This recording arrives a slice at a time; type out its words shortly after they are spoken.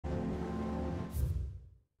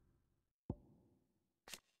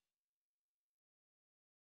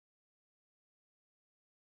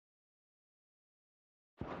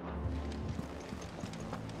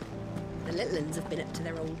the little uns have been up to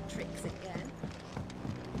their old tricks again.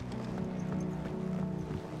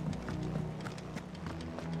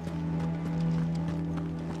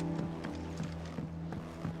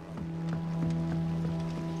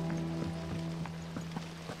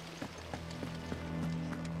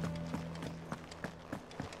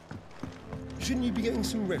 Shouldn't you be getting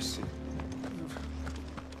some rest?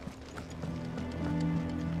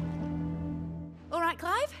 All right,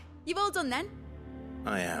 Clive. You've all done then?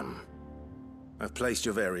 I am. I've placed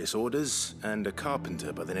your various orders, and a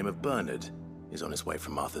carpenter by the name of Bernard is on his way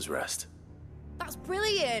from Martha's Rest. That's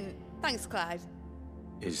brilliant. Thanks, Clive.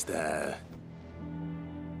 Is there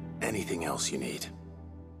anything else you need?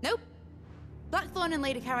 Nope. Blackthorn and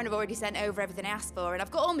Lady Karen have already sent over everything I asked for, and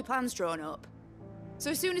I've got all my plans drawn up. So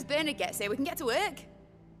as soon as Bernard gets here, we can get to work.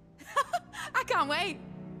 I can't wait.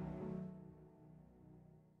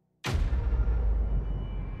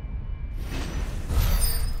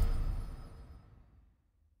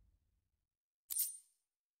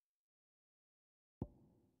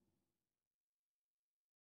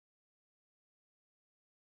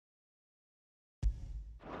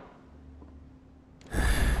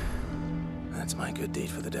 That's my good deed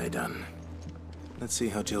for the day done. Let's see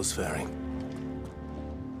how Jill's faring.